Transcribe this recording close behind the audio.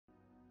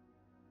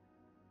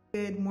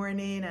Good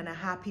morning and a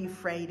happy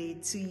Friday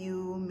to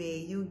you. May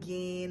you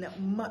gain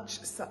much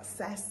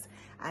success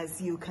as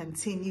you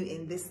continue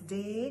in this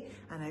day,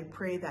 and I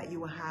pray that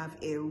you will have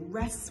a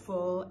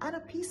restful and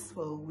a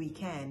peaceful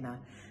weekend.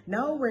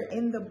 Now we're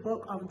in the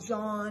book of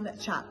John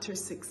chapter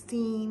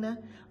 16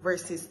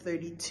 verses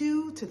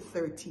 32 to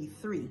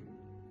 33.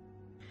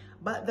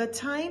 But the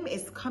time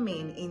is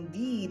coming,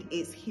 indeed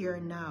is here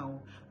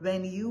now,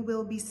 when you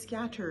will be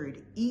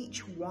scattered,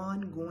 each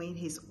one going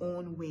his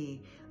own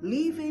way,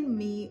 leaving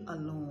me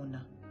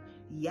alone.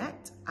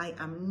 Yet I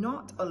am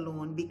not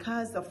alone,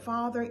 because the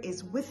Father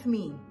is with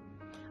me.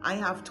 I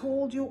have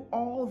told you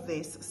all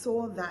this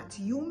so that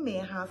you may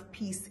have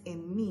peace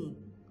in me.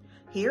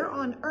 Here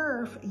on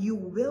earth you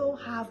will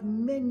have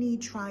many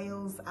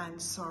trials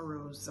and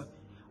sorrows,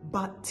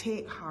 but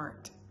take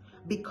heart,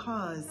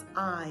 because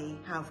I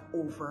have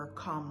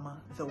overcome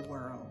the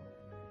world.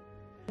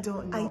 I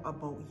don't know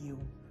about you,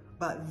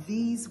 but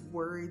these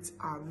words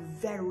are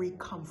very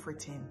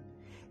comforting.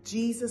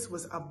 Jesus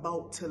was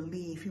about to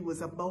leave. He was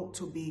about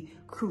to be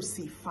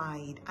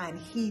crucified, and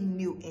he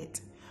knew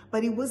it.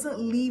 But he wasn't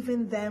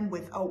leaving them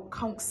without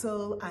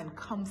counsel and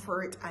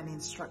comfort and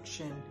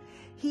instruction.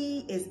 He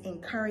is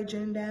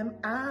encouraging them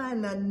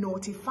and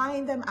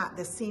notifying them at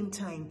the same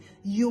time,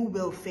 you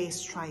will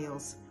face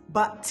trials,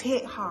 but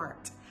take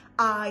heart.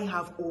 I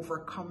have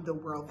overcome the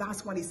world.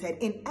 That's what he said.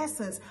 In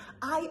essence,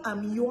 I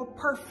am your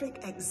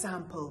perfect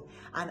example,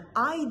 and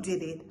I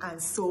did it,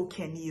 and so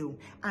can you.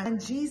 And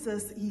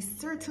Jesus, he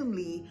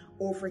certainly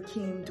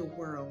overcame the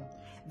world.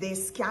 They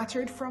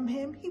scattered from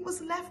him. He was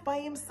left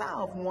by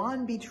himself.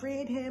 One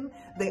betrayed him.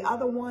 The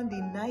other one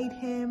denied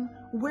him.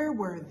 Where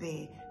were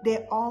they?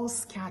 They all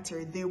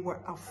scattered. They were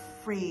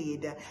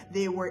afraid.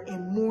 They were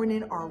in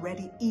mourning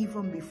already,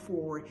 even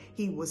before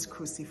he was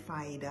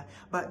crucified.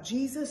 But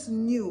Jesus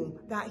knew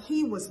that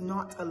he was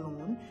not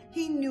alone.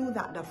 He knew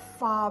that the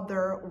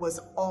Father was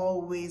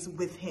always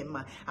with him.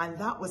 And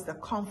that was the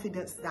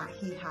confidence that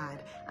he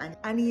had.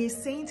 And he is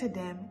saying to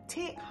them,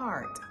 take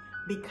heart,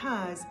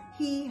 because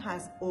he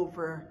has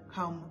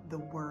overcome the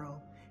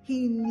world.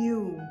 He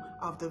knew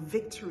of the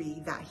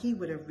victory that he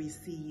would have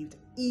received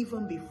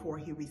even before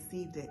he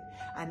received it.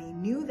 And he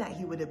knew that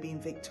he would have been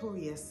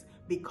victorious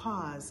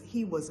because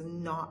he was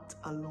not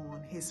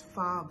alone. His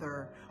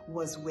Father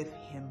was with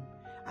him.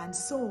 And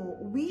so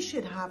we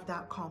should have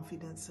that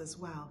confidence as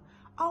well.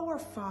 Our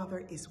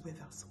Father is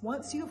with us.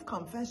 Once you've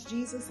confessed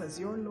Jesus as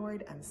your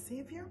Lord and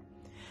Savior,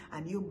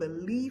 and you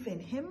believe in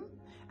him,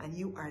 and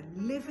you are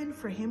living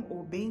for him,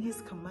 obeying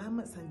his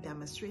commandments and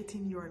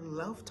demonstrating your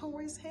love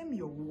towards him,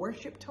 your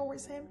worship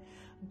towards him,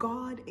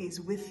 God is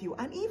with you.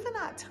 And even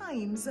at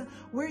times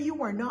where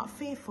you are not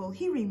faithful,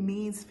 he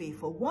remains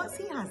faithful. Once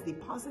he has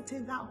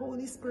deposited that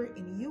Holy Spirit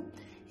in you,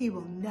 he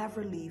will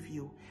never leave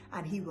you,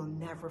 and he will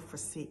never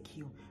forsake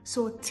you.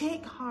 So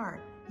take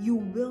heart. You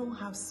will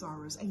have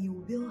sorrows and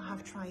you will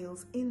have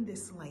trials in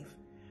this life.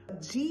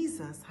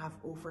 Jesus have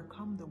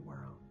overcome the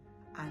world,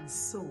 and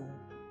so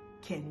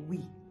can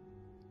we.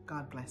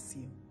 God bless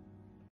you.